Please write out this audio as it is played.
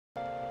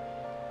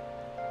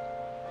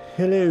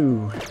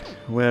Hello,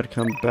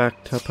 welcome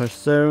back to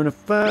Persona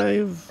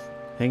 5,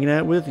 hanging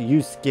out with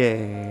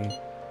Yusuke.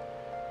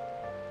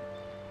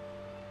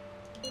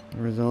 The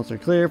results are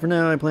clear for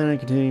now. I plan on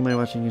continuing my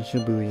watching in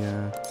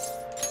Shibuya.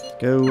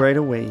 Go right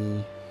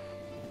away.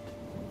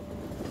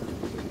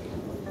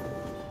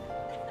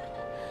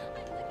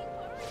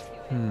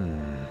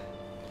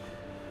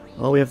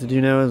 All we have to do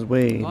now is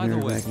wait.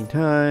 Nerve-wracking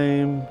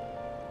time.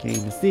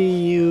 Came to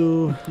see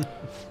you.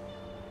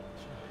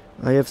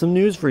 I have some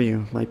news for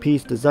you. My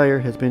piece, Desire,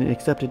 has been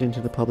accepted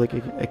into the public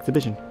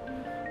exhibition.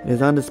 It is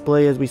on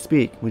display as we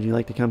speak. Would you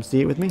like to come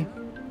see it with me?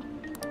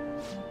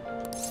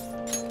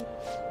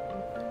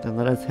 Then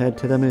let us head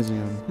to the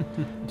museum.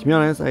 To be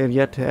honest, I have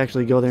yet to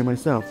actually go there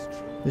myself.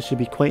 This should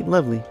be quite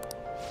lovely.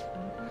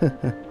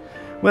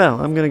 Well,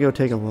 I'm gonna go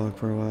take a walk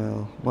for a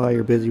while. While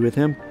you're busy with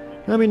him,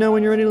 let me know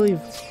when you're ready to leave.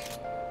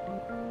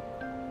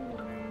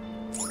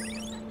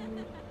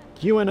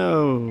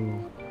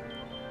 Q&O!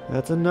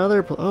 That's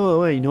another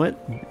oh wait, you know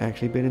what? I've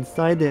actually been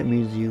inside that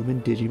museum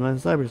in Digimon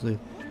Cyber Sleuth.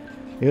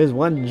 It was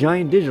one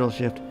giant digital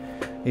shift.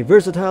 A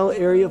versatile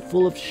area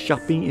full of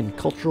shopping and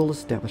cultural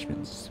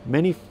establishments.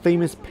 Many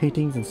famous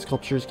paintings and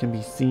sculptures can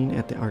be seen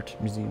at the art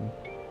museum.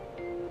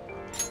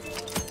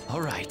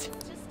 Alright.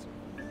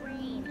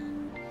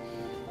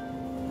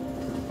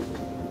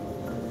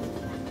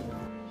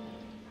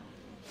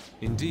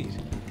 Indeed.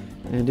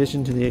 In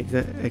addition to the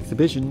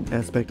exhibition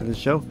aspect of the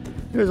show,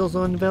 there is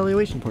also an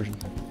evaluation portion.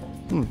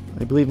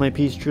 I believe my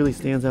piece truly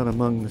stands out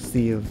among the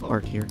sea of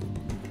art here.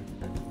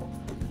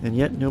 And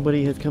yet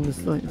nobody has come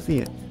to see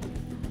it.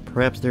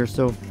 Perhaps they're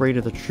so afraid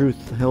of the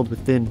truth held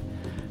within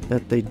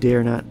that they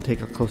dare not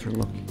take a closer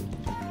look.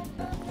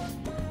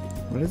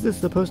 What is this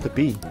supposed to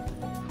be?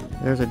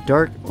 There's a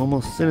dark,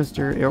 almost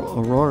sinister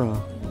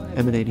aurora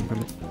emanating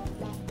from it.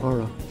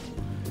 Aura.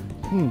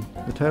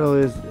 The title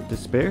is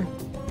Despair?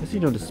 I see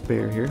no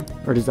despair here.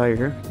 Or desire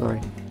here, sorry.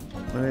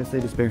 Why did I say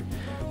despair?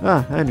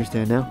 Ah, I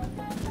understand now.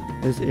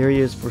 This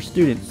area is for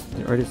students.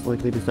 The artist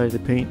likely decided to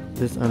paint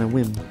this on a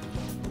whim.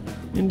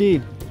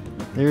 Indeed,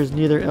 there is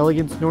neither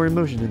elegance nor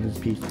emotion in this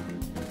piece.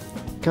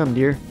 Come,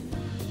 dear.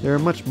 There are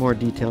much more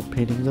detailed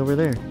paintings over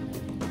there.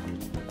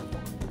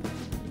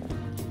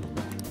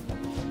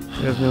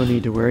 There's no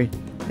need to worry.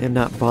 I am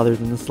not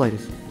bothered in the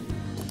slightest.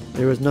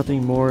 That was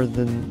nothing more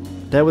than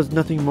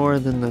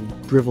the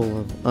drivel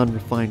of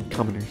unrefined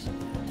commoners.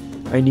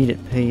 I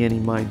needn't pay any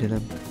mind to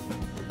them.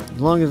 As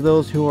long as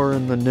those who are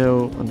in the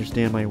know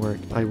understand my work,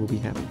 I will be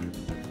happy.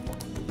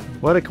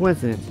 What a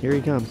coincidence. Here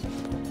he comes.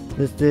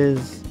 This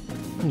is...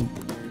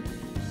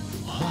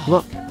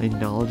 Look, a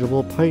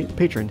knowledgeable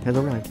patron has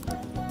arrived.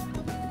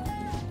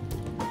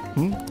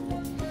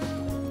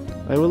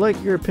 I would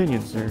like your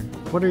opinion, sir.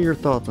 What are your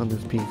thoughts on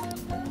this piece?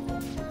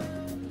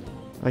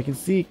 I can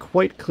see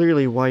quite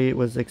clearly why it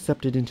was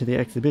accepted into the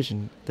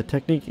exhibition. The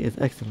technique is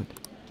excellent.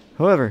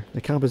 However,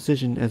 the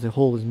composition as a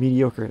whole is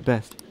mediocre at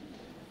best.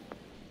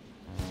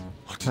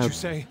 What did you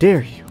say? How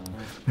dare you?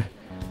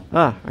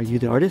 Ah, are you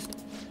the artist?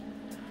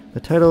 The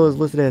title is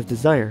listed as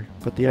Desire,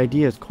 but the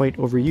idea is quite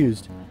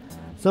overused.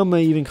 Some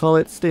may even call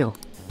it stale.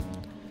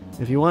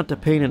 If you want to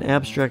paint an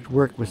abstract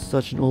work with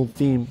such an old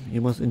theme,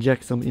 you must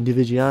inject some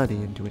individuality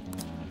into it.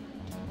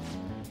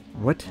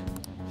 What?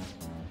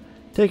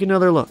 Take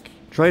another look.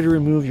 Try to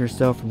remove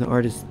yourself from the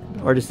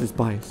artist's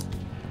bias.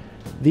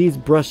 These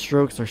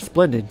brushstrokes are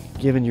splendid,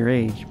 given your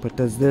age, but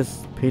does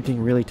this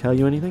painting really tell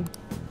you anything?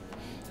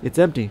 It's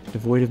empty,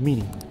 devoid of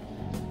meaning.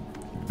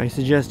 I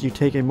suggest you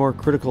take a more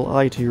critical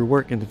eye to your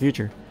work in the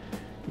future,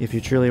 if you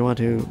truly want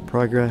to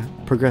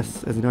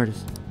progress as an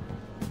artist.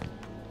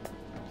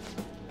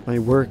 My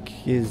work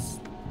is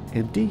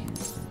empty?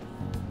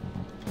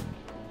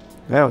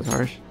 That was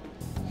harsh.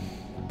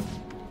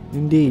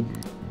 Indeed.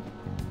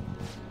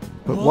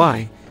 But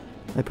why?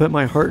 I put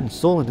my heart and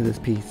soul into this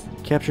piece,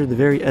 captured the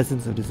very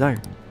essence of desire.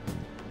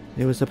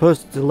 It was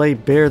supposed to lay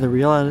bare the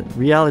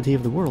reality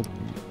of the world.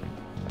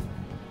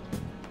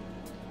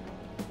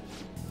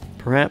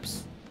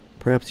 Perhaps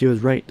he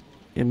was right.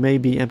 It may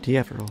be empty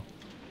after all.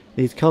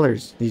 These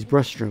colors, these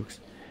brushstrokes,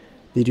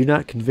 they do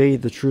not convey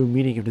the true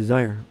meaning of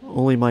desire,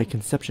 only my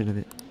conception of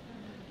it.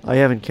 I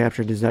haven't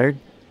captured desire.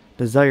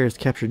 Desire has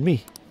captured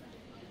me.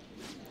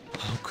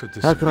 How could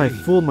this How could I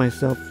fool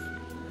myself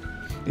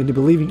into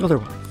believing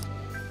otherwise?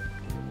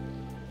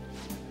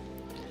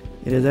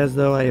 It is as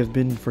though I have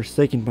been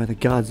forsaken by the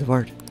gods of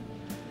art.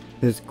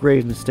 This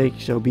grave mistake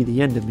shall be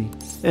the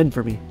end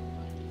for me.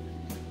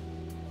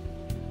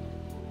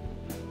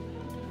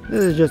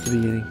 This is just the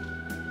beginning.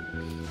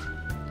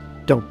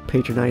 Don't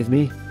patronize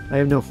me. I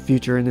have no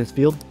future in this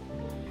field.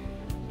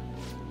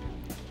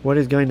 What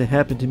is going to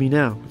happen to me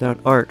now? Without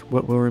art,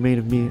 what will remain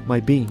of me, my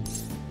being?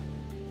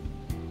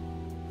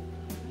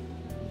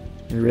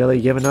 You're really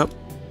giving up?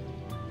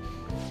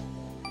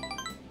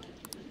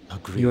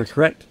 Agreed. You are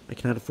correct. I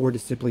cannot afford to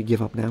simply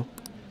give up now.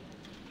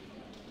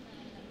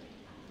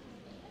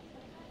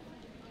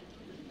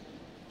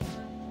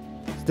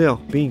 Still,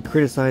 being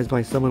criticized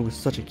by someone with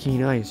such a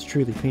keen eye is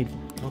truly painful.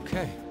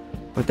 Okay.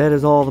 But that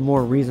is all the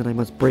more reason I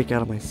must break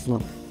out of my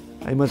slump.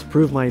 I must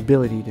prove my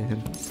ability to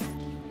him.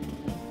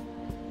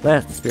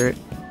 That's the spirit.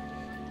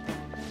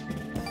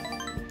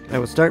 I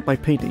will start by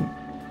painting.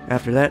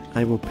 After that,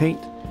 I will paint,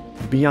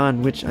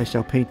 beyond which I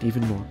shall paint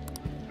even more.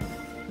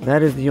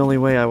 That is the only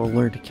way I will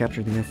learn to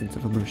capture the essence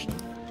of emotion.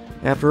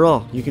 After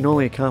all, you can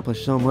only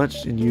accomplish so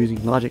much in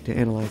using logic to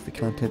analyze the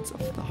contents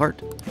of the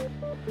heart.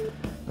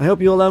 I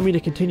hope you allow me to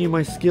continue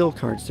my skill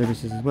card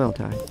services as well,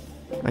 Tai.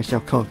 I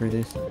shall conquer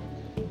this.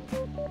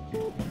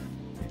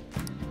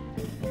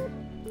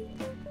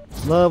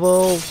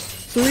 Level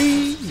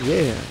 3,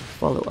 yeah,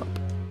 follow up.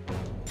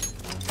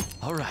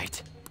 All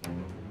right.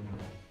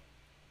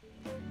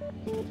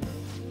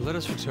 Let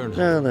us return home.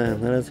 Now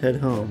then, let us head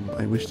home.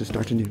 I wish to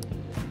start anew.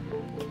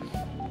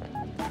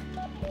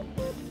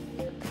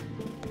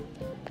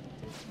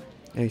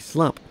 A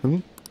slump,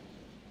 Bum,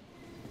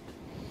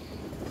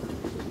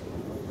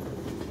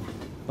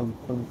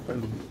 bum,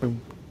 bum,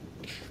 bum.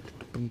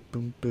 Bum,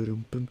 bum,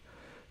 ba-dum, bum.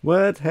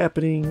 What's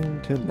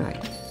happening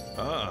tonight?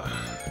 Ah,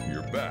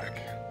 you're back.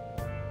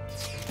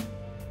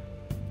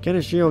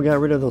 Kenishiro got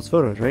rid of those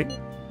photos, right?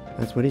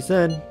 That's what he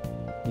said.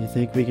 You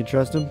think we can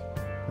trust him?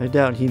 I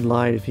doubt he'd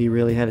lied if he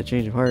really had a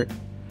change of heart.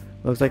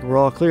 Looks like we're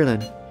all clear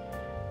then.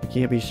 We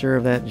can't be sure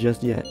of that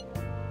just yet.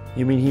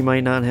 You mean he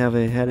might not have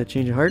had a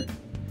change of heart?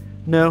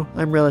 No,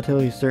 I'm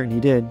relatively certain he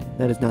did.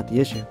 That is not the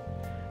issue.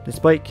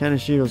 Despite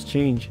Kenishiro's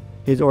change,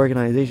 his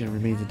organization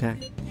remains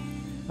intact.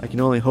 I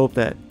can only hope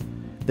that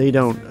they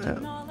don't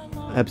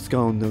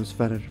abscond those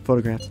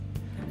photographs.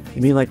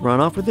 You mean like run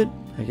off with it?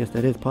 I guess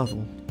that is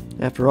possible.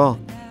 After all,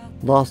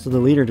 loss of the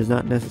leader does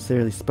not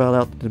necessarily spell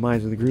out the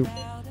demise of the group.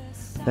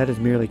 That is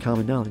merely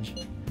common knowledge.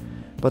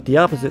 But the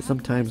opposite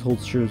sometimes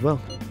holds true as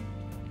well.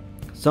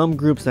 Some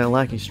groups that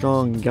lack a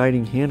strong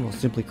guiding hand will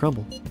simply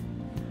crumble.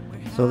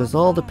 So this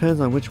all depends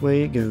on which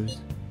way it goes.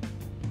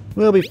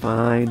 We'll be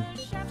fine.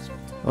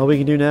 All we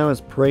can do now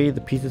is pray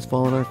the pieces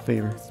fall in our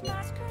favor.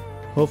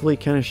 Hopefully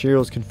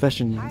Kenishiro's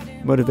confession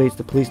motivates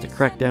the police to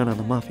crack down on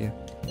the Mafia.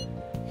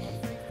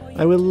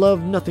 I would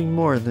love nothing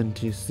more than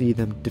to see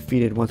them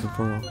defeated once and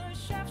for all.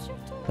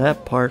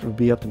 That part would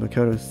be up to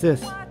Makoto's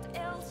sis.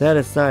 That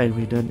aside,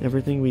 we've done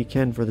everything we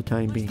can for the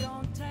time being.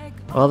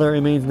 All that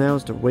remains now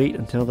is to wait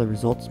until the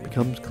results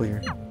becomes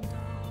clear.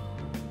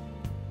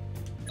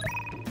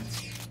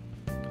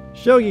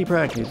 Shogi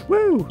practice,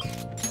 woo!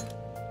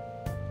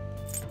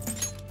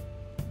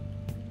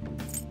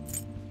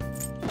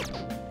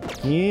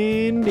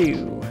 Can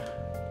do.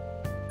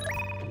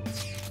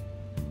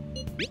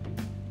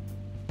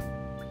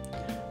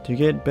 To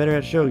get better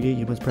at shogi,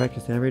 you must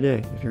practice every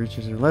day. If you're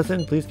interested in a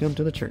lesson, please come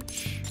to the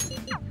church.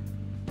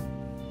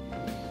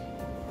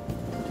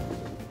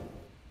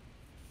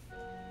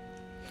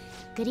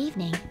 Good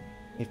evening.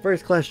 A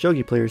first-class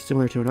shogi player is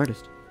similar to an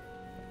artist.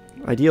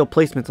 Ideal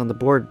placements on the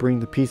board bring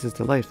the pieces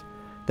to life.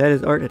 That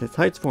is art at its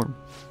highest form.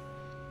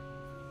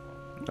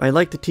 I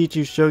like to teach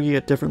you shogi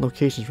at different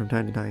locations from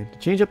time to time, to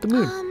change up the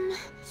mood.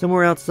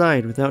 Somewhere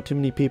outside, without too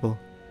many people.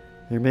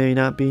 There may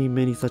not be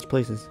many such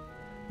places.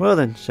 Well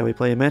then, shall we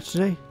play a match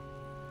today?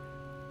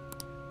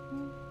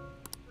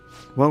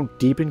 Won't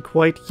deepen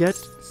quite yet?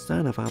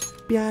 Son of a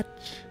bitch.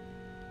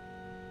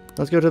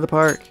 Let's go to the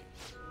park.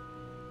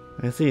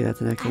 I see, that's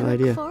an excellent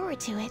idea. I look forward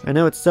to it. I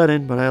know it's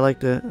sudden, but I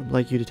like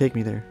you to take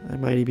me there. I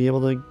might be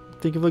able to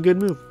think of a good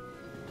move.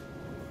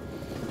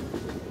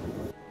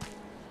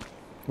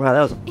 Wow,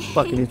 that was a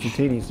fucking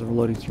instantaneous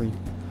loading screen.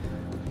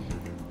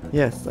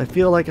 Yes, I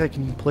feel like I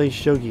can play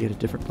shogi at a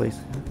different place,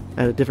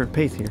 at a different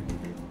pace here.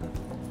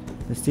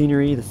 The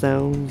scenery, the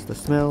sounds, the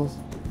smells.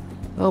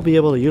 I'll be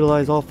able to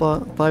utilize all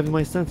five of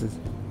my senses.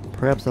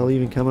 Perhaps I'll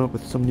even come up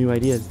with some new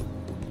ideas.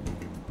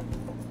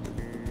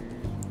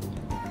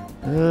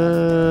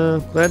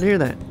 Glad to hear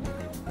that.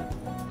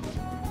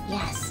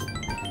 Yes.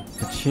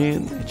 A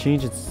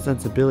change in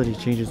sensibility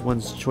changes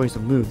one's choice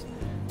of moves.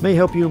 May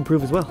help you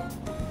improve as well.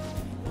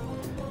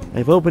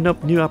 I've opened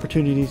up new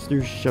opportunities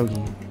through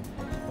shogi.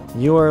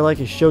 You are like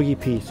a shogi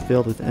piece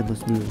filled with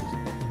endless moves.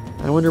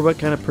 I wonder what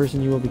kind of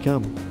person you will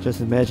become. Just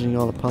imagining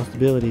all the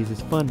possibilities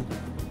is fun.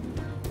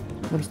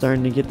 I'm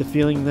starting to get the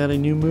feeling that a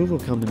new move will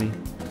come to me.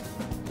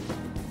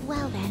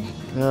 Well then.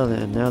 Well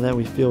then, now that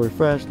we feel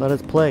refreshed, let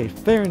us play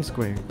fair and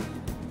square.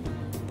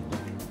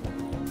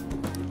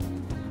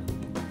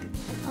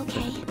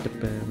 Okay.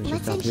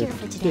 Let's end here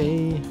for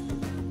today.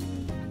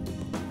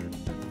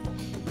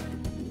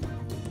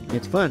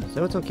 It's fun,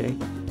 so it's okay.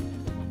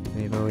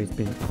 They've always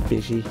been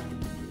fishy.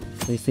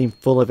 They seem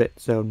full of it,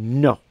 so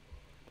no.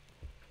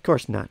 Of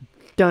course not.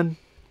 Done.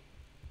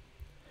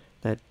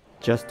 That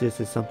justice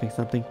is something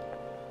something.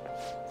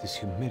 This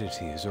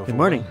humidity is overwhelming. Good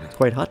morning. It's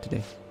quite hot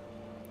today.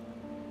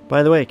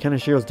 By the way,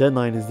 Kenishiro's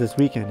deadline is this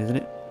weekend, isn't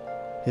it?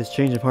 His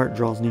change of heart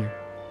draws near.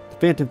 The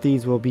Phantom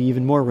Thieves will be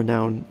even more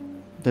renowned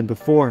than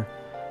before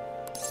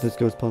this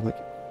goes public.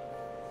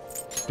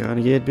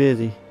 Gonna get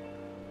busy.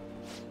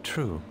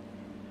 True.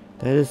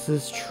 That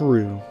is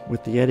true.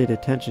 With the added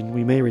attention,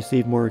 we may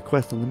receive more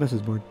requests on the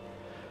message board.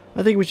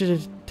 I think we should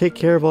just take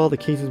care of all the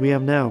cases we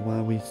have now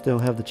while we still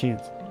have the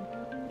chance.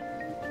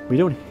 We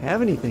don't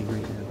have anything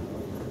right now.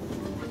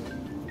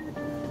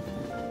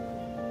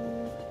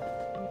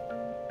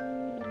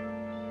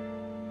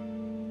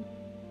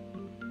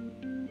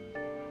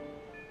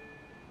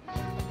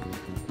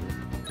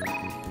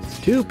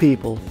 2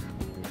 people.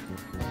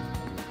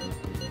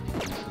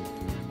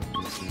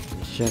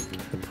 Check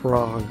the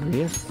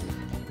progress.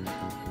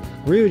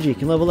 Ryuji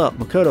can level up.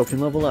 Makoto can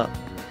level up.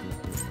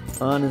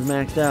 An is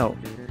maxed out.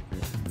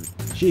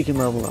 She can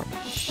level up.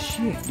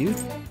 Shit, dude.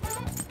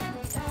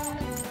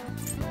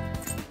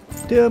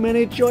 Too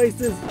many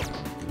choices.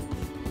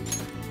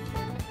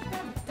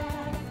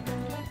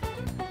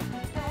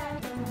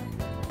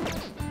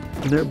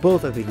 And they're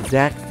both at the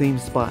exact same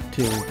spot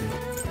too.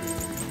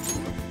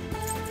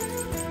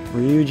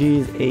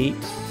 Ryuji's 8.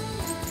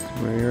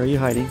 Where are you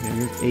hiding?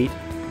 There's 8.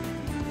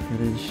 And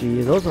then she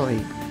is also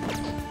 8.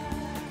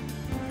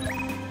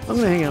 I'm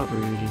gonna hang out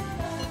with Ryuji.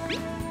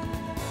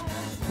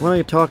 I want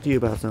to talk to you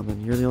about something.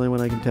 You're the only one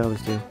I can tell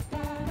this to.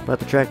 About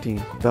the track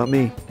team. About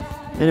me.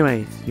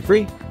 Anyways, you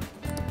free?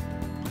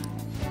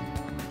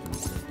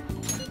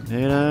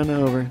 Head on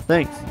over.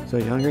 Thanks. So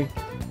you hungry?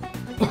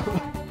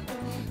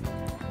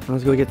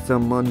 Let's go get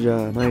some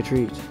manja, my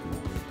treat.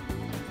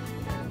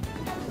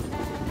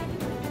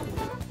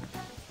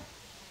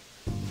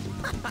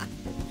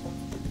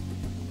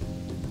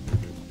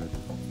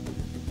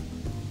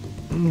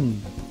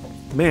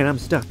 Man, I'm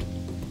stuffed.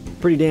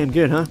 Pretty damn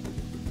good, huh?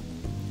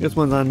 This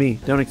one's on me.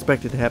 Don't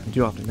expect it to happen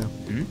too often, though.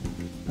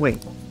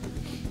 Wait.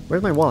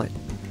 Where's my wallet?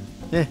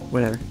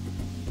 Whatever.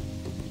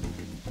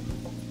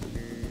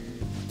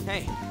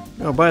 Hey.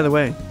 Oh, by the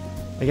way,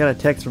 I got a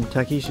text from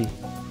Takeshi.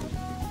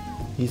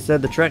 He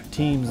said the track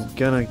team's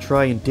gonna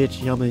try and ditch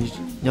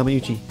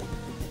Yamauchi.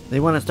 They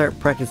want to start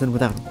practicing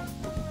without him.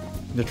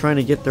 They're trying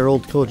to get their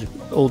old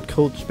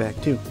coach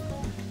back, too.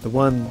 The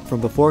one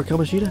from before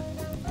Kamoshida?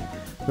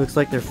 Looks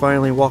like they're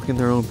finally walking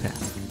their own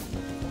path.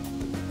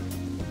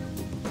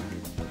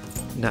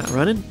 Not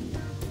running?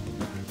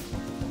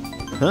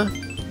 Huh?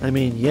 I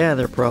mean, yeah,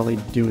 they're probably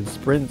doing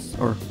sprints,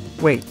 or...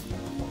 Wait.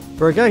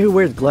 For a guy who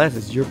wears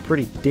glasses, you're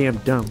pretty damn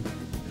dumb.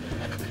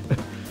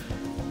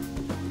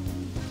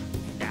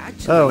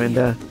 Actually... Oh, and,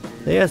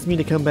 they asked me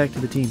to come back to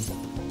the team.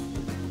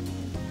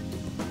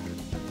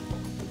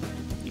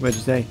 What'd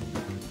you say?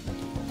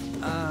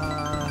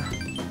 I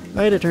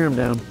had to turn him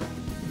down.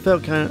 It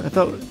felt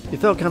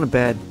kind of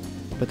bad,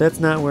 but that's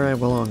not where I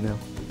belong now.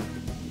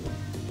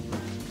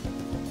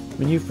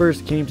 When you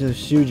first came to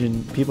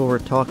Shujin, people were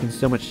talking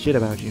so much shit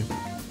about you,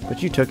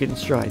 but you took it in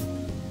stride.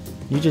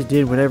 You just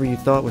did whatever you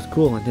thought was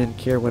cool and didn't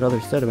care what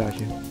others said about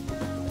you.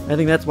 I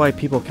think that's why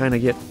people kind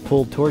of get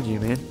pulled towards you,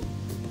 man.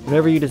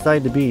 Whatever you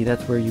decide to be,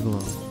 that's where you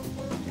belong.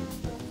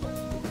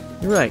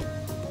 You're right.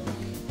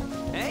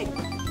 Hey.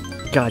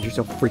 God, you're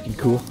so freaking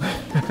cool.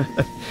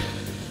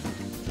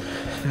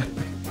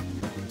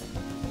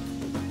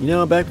 You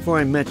know, back before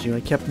I met you, I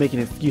kept making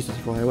excuses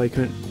for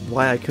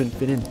why I couldn't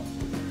fit in.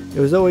 It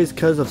was always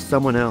because of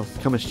someone else.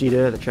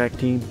 Kamoshida, the track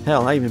team.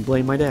 Hell, I even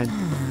blamed my dad.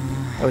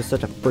 I was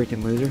such a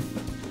freaking loser.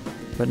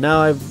 But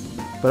now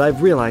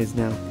I've realized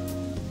now.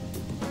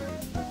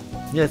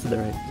 Yeah, I said that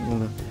right. I don't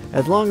know.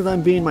 As long as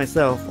I'm being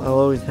myself, I'll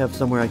always have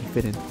somewhere I can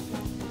fit in.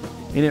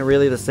 Ain't it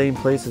really the same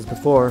place as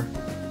before?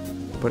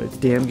 But it's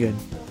damn good.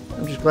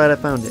 I'm just glad I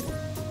found it.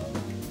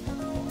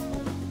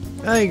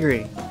 I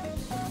agree.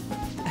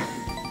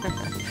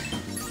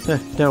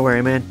 Don't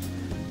worry, man.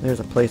 There's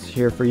a place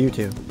here for you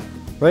too.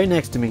 Right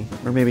next to me,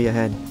 or maybe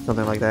ahead,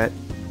 something like that.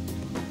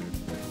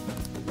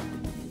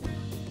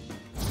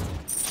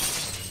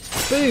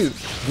 Boom!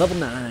 Level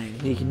 9.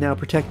 He can now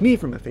protect me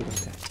from a fatal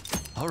attack.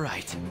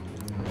 Alright.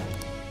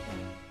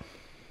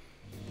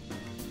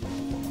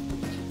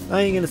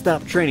 I ain't gonna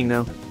stop training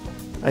though.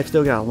 I've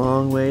still got a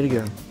long way to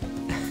go.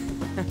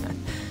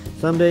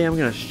 Someday I'm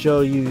gonna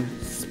show you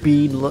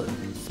speed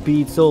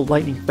so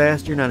lightning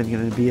fast you're not even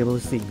gonna be able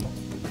to see me.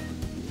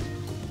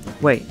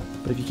 Wait,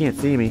 but if you can't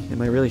see me,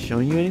 am I really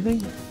showing you anything?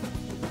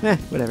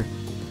 Whatever.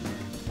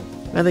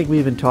 I think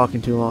we've been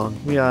talking too long.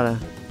 We're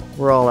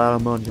all out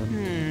of manja.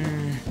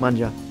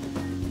 Manja.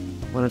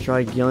 Wanna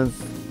try grilling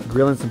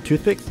some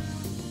toothpicks?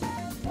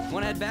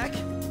 Wanna head back?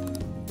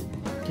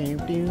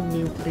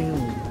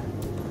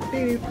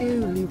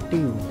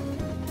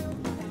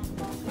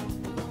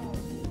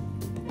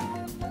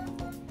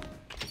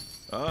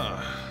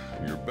 Ah,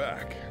 you're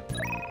back.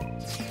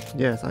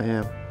 Yes, I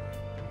am.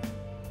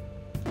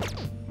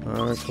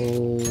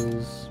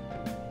 Articles.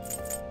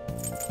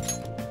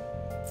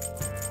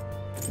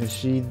 Is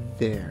she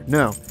there?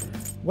 No.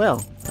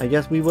 Well, I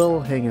guess we will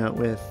hang out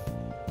with...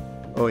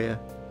 Oh, yeah.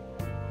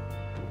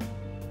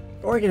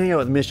 Or I can hang out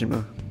with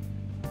Mishima.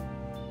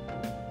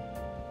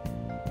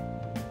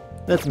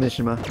 That's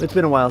Mishima. It's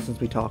been a while since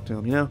we talked to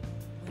him, you know?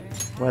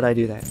 Why'd I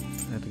do that?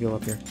 I have to go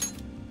up here.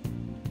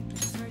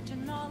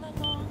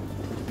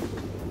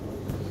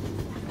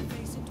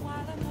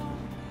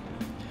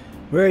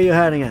 Where are you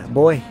hiding at,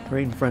 boy?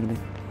 Right in front of me.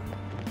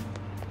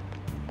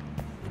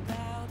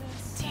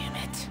 Damn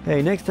it.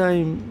 Hey, next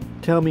time,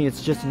 tell me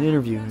it's just an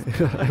interview.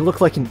 I look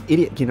like an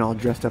idiot getting all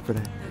dressed up for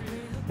that.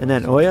 And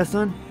that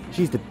Oya-san?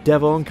 She's the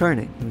devil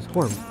incarnate. It was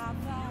horrible.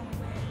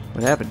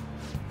 What happened?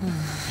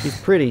 She's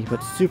pretty,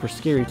 but super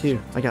scary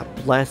too. I got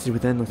blasted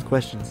with endless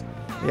questions.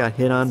 I got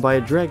hit on by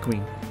a drag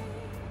queen.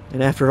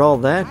 And after all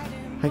that,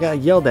 I got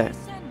yelled at.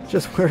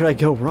 Just where did I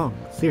go wrong?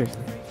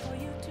 Seriously.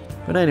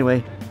 But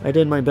anyway, I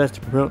did my best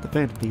to promote the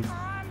Phantom Thieves.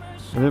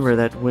 Remember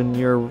that when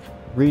you're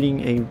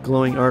reading a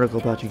glowing article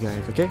about you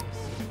guys, okay?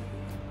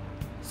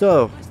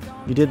 So,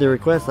 you did the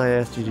request I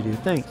asked you to do.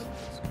 Thanks.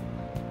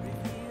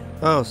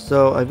 Oh,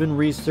 so I've been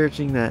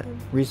researching that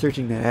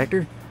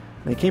actor,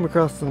 and I came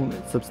across some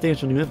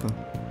substantial new info.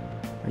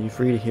 Are you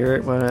free to hear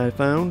it, what I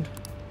found?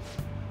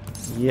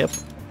 Yep.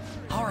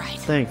 All right.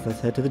 Thanks, let's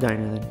head to the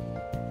diner then.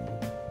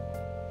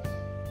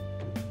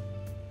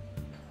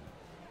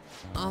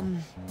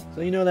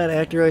 So you know that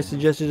actor I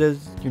suggested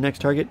as your next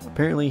target?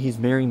 Apparently he's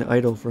marrying the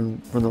idol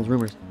from those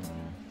rumors.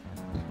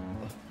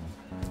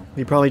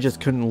 He probably just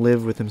couldn't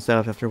live with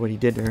himself after what he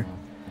did to her.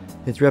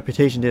 His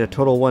reputation did a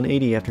total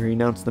 180 after he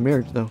announced the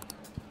marriage, though.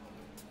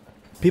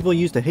 People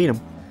used to hate him,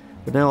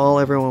 but now all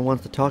everyone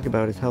wants to talk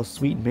about is how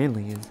sweet and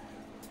manly he is.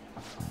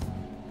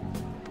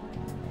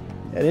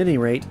 At any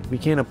rate, we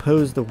can't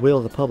oppose the will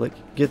of the public.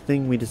 Good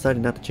thing we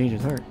decided not to change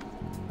his heart.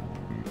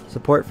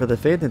 Support for the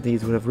Phantom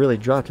Thieves would have really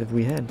dropped if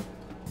we had.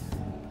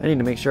 I need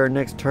to make sure our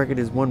next target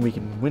is one we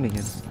can win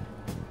against.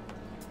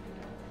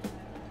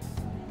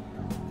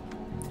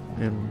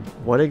 And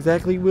what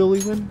exactly will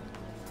we win?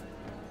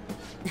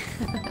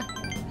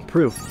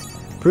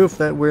 Proof. Proof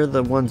that we're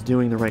the ones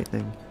doing the right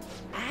thing.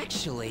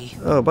 Actually...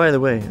 Oh, by the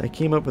way, I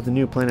came up with a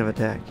new plan of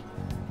attack.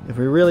 If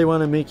we really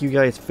want to make you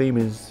guys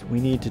famous, we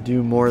need to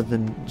do more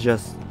than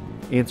just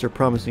answer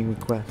promising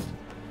requests.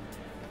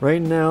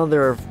 Right now,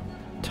 there are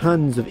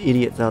tons of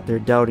idiots out there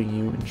doubting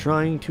you and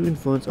trying to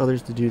influence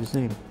others to do the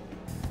same.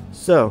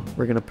 So,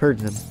 we're gonna purge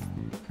them.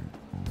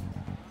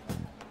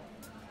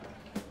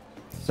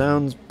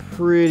 Sounds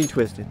pretty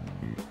twisted.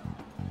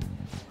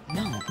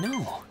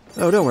 No.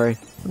 Oh, don't worry.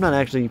 I'm not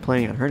actually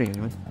planning on hurting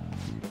anyone.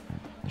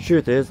 The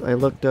truth is, I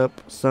looked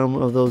up some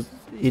of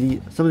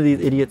these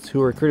idiots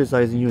who are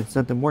criticizing you and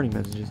sent them warning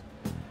messages.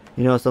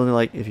 You know, something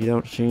like, if you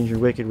don't change your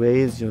wicked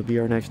ways, you'll be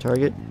our next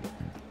target.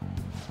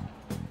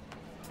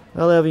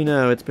 I'll have you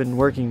know, it's been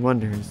working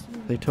wonders.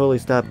 They totally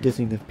stopped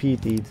dissing the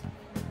P-Thieves.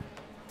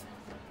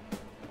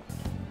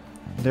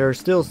 There are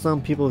still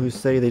some people who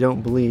say they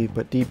don't believe,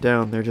 but deep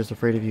down, they're just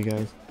afraid of you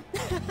guys.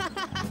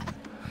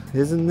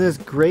 Isn't this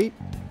great?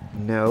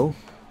 No.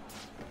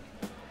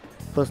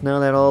 Plus, now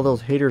that all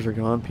those haters are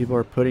gone, people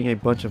are putting a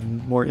bunch of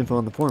more info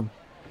on the forum.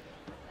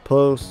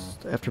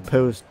 Post after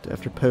post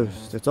after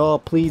post. It's all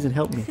please and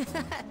help me.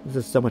 This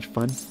is so much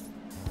fun.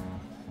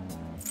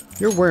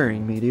 You're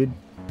worrying me, dude.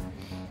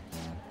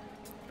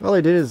 All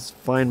I did is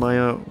find my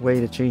own way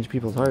to change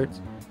people's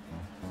hearts.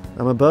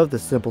 I'm above the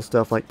simple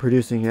stuff like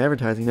producing and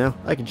advertising now.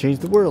 I can change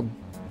the world.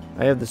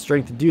 I have the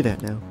strength to do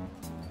that now.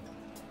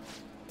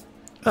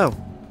 Oh.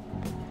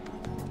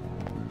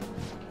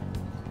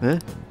 Huh?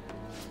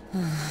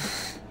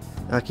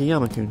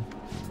 Akiyama-kun.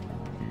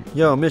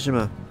 Yo,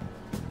 Mishima.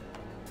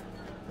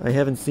 I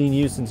haven't seen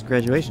you since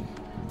graduation.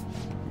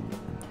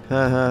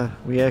 Haha,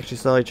 we actually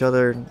saw each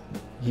other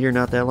here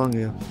not that long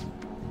ago.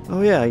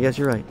 Oh yeah, I guess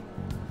you're right.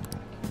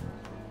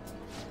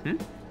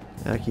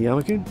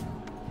 Akiyama-kun?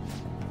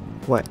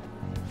 What?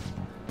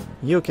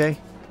 You okay?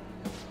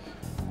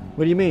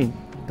 What do you mean?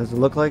 Does it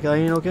look like I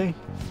ain't okay?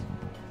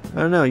 I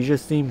don't know, you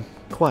just seem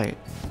quiet.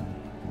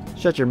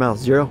 Shut your mouth,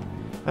 Zero.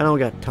 I don't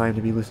got time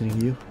to be listening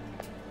to you.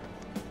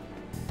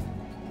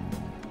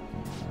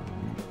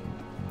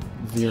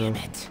 Zero. Damn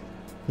it.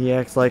 He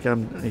acts like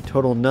I'm a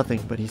total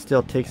nothing, but he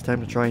still takes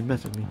time to try and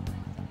mess with me.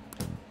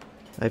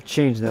 I've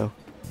changed though.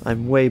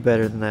 I'm way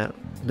better than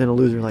a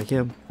loser like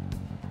him.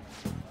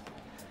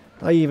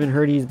 I even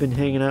heard he's been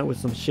hanging out with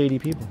some shady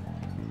people.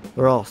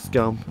 They're all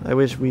scum. I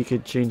wish we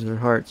could change their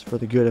hearts for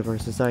the good of our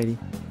society.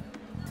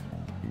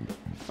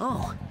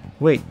 Oh.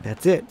 Wait,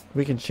 that's it.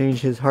 We can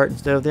change his heart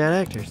instead of that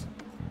actor's.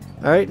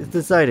 Alright, it's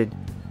decided.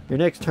 Your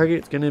next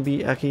target is going to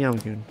be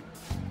Akiyama-kun.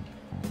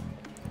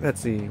 Let's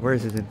see,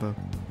 where's his info?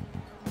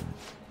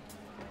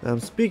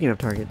 Speaking of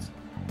targets,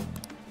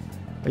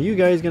 are you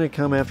guys going to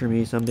come after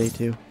me someday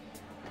too?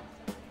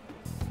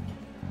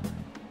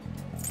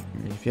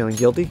 Are you feeling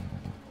guilty?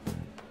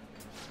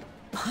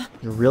 Huh?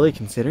 You're really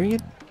considering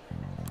it?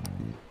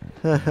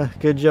 Haha,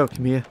 good joke,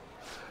 Mia.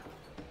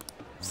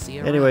 See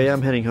you Anyway, around.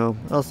 I'm heading home.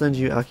 I'll send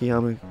you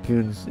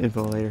Akiyama-kun's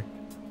info later.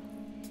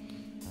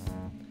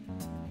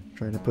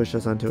 Trying to push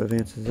us onto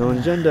advance his own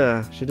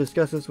agenda. Should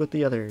discuss this with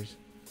the others.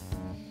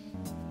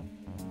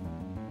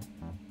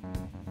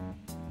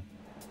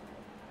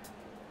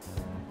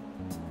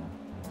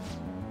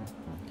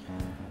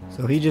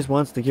 So he just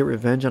wants to get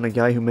revenge on a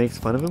guy who makes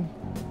fun of him?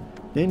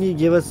 Didn't he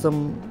give us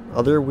some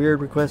other weird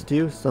request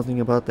too? Something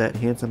about that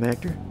handsome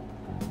actor?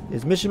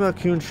 Is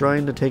Mishima-kun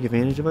trying to take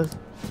advantage of us?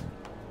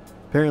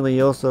 Apparently he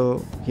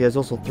has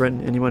also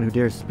threatened anyone who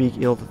dares speak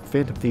ill of the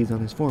Phantom Thieves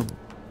on his forum.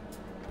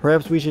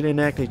 Perhaps we should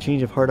enact a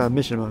change of heart on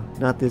Mishima,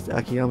 not this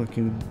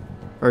Akiyama-kun,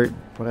 or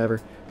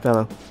whatever,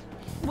 fellow.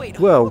 Wait,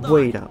 Whoa, hold on.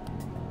 wait up.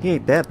 He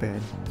ain't that bad.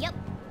 Yep.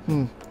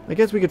 I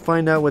guess we could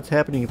find out what's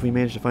happening if we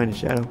manage to find his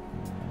shadow.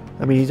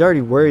 I mean, he's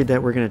already worried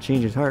that we're going to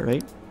change his heart,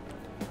 right?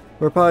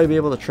 We'll probably be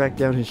able to track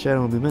down his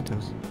shadow and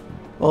mementos.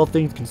 All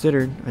things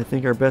considered, I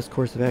think our best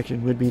course of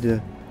action would be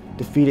to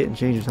defeat it and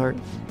change his heart?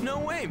 No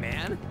way,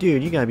 man.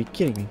 Dude, you gotta be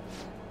kidding me.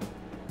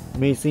 It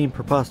may seem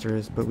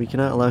preposterous, but we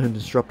cannot allow him to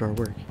disrupt our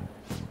work.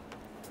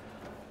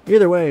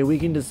 Either way, we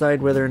can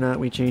decide whether or not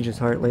we change his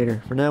heart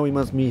later. For now, we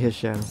must meet his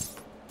shadow.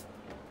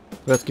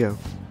 Let's go.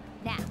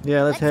 Now,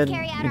 Yeah, let's head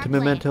carry out into our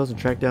plan. Mementos and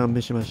track down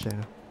Mishima's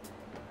shadow.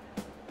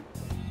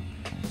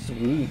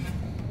 Sweet.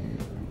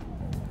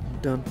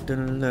 Dun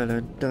dun dun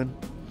dun dun.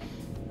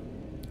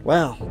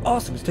 Wow,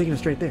 awesome! It's taking us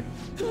straight there.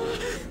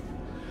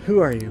 Who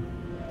are you?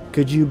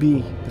 Could you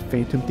be the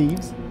Phantom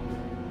Thieves?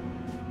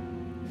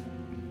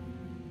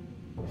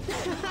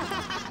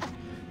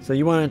 So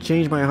you want to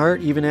change my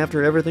heart even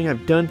after everything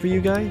I've done for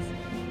you guys?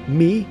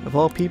 Me, of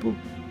all people?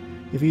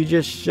 If you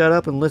just shut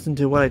up and listen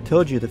to what I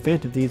told you, the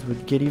Phantom Thieves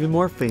would get even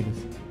more famous.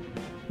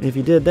 And if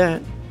you did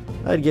that,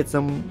 I'd get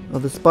some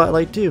of the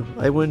spotlight too.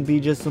 I wouldn't be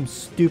just some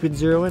stupid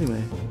zero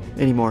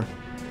anymore.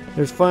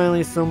 There's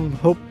finally some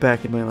hope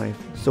back in my life.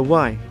 So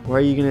why? Why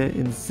are you gonna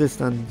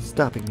insist on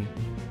stopping me?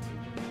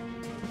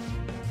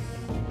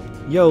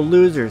 Yo,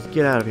 losers,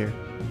 get out of here.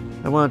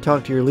 I want to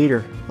talk to your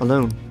leader,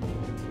 alone.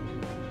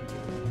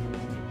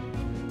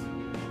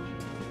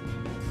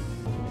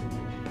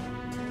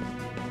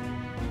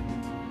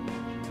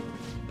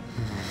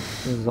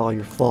 This is all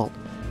your fault.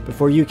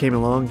 Before you came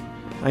along,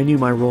 I knew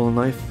my role in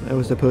life. I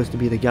was supposed to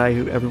be the guy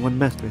who everyone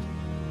messed with.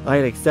 I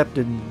had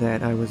accepted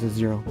that I was a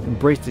zero,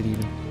 embraced it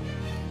even.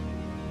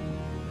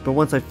 But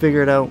once I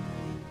figured out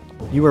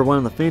you were one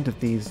of the Phantom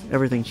Thieves,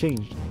 everything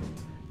changed.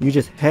 You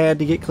just had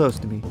to get close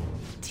to me.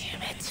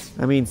 Damn it.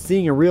 I mean,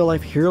 seeing a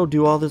real-life hero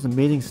do all this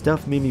amazing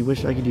stuff made me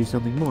wish I could do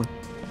something more.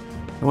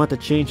 I want to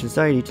change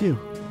society too.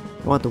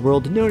 I want the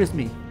world to notice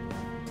me.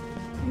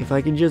 If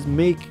I can just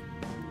make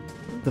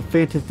the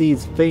Phantom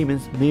Thieves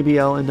famous, maybe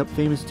I'll end up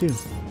famous too.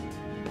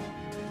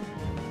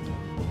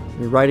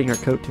 You're riding our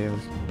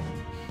coattails.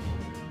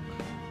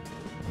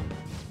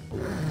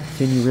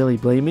 Can you really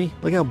blame me?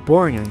 Look how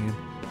boring I am.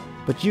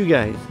 But you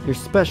guys, you're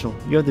special.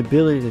 You have the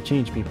ability to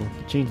change people,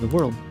 to change the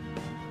world.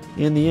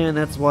 In the end,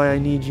 that's why I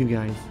need you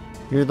guys.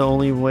 You're the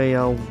only way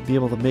I'll be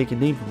able to make a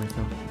name for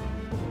myself.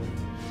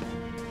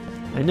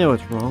 I know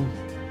it's wrong,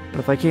 but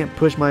if I can't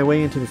push my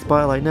way into the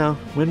spotlight now,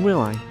 when will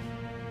I?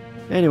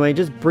 Anyway,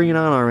 just bring it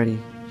on already.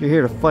 You're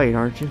here to fight,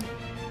 aren't you?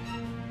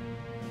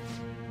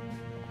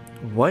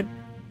 What?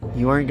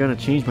 You aren't gonna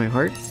change my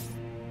heart?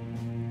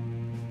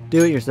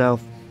 Do it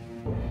yourself.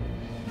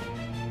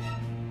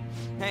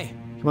 Hey.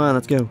 Come on,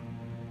 let's go.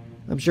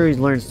 I'm sure he's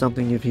learned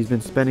something if he's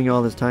been spending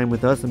all this time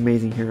with us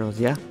amazing heroes,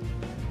 yeah?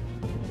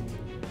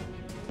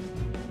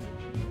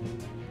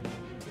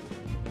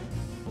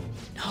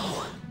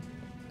 No.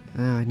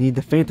 I need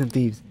the Phantom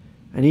Thieves.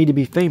 I need to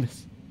be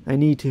famous. I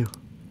need to.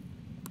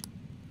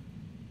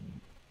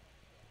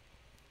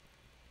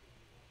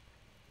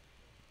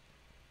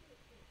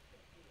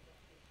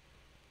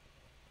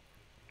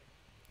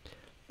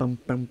 Bum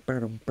bum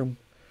bum bum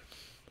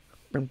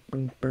bum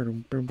bum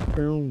bum bum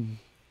bum.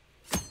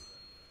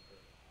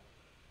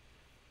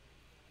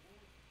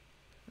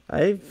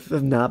 I've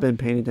not been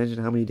paying attention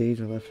to how many days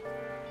are left.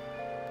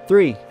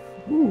 3.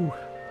 Woo.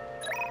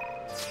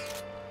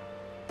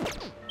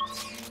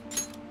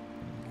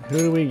 Who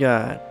do we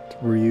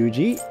got?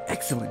 Ryuji.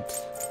 Excellent.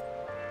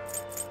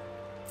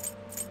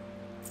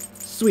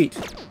 Sweet.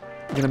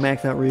 I'm gonna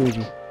max out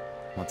Ryuji.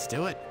 Let's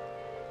do it.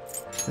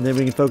 And then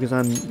we can focus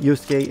on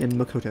Yosuke and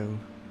Makoto.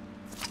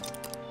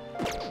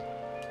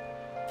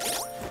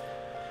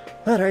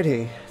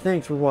 Alrighty.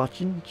 Thanks for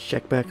watching.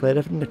 Check back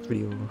later for the next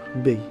video.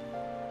 Bye.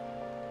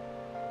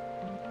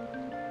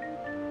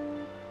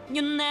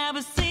 You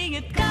never see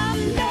it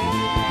coming.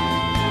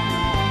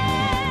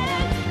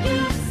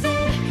 You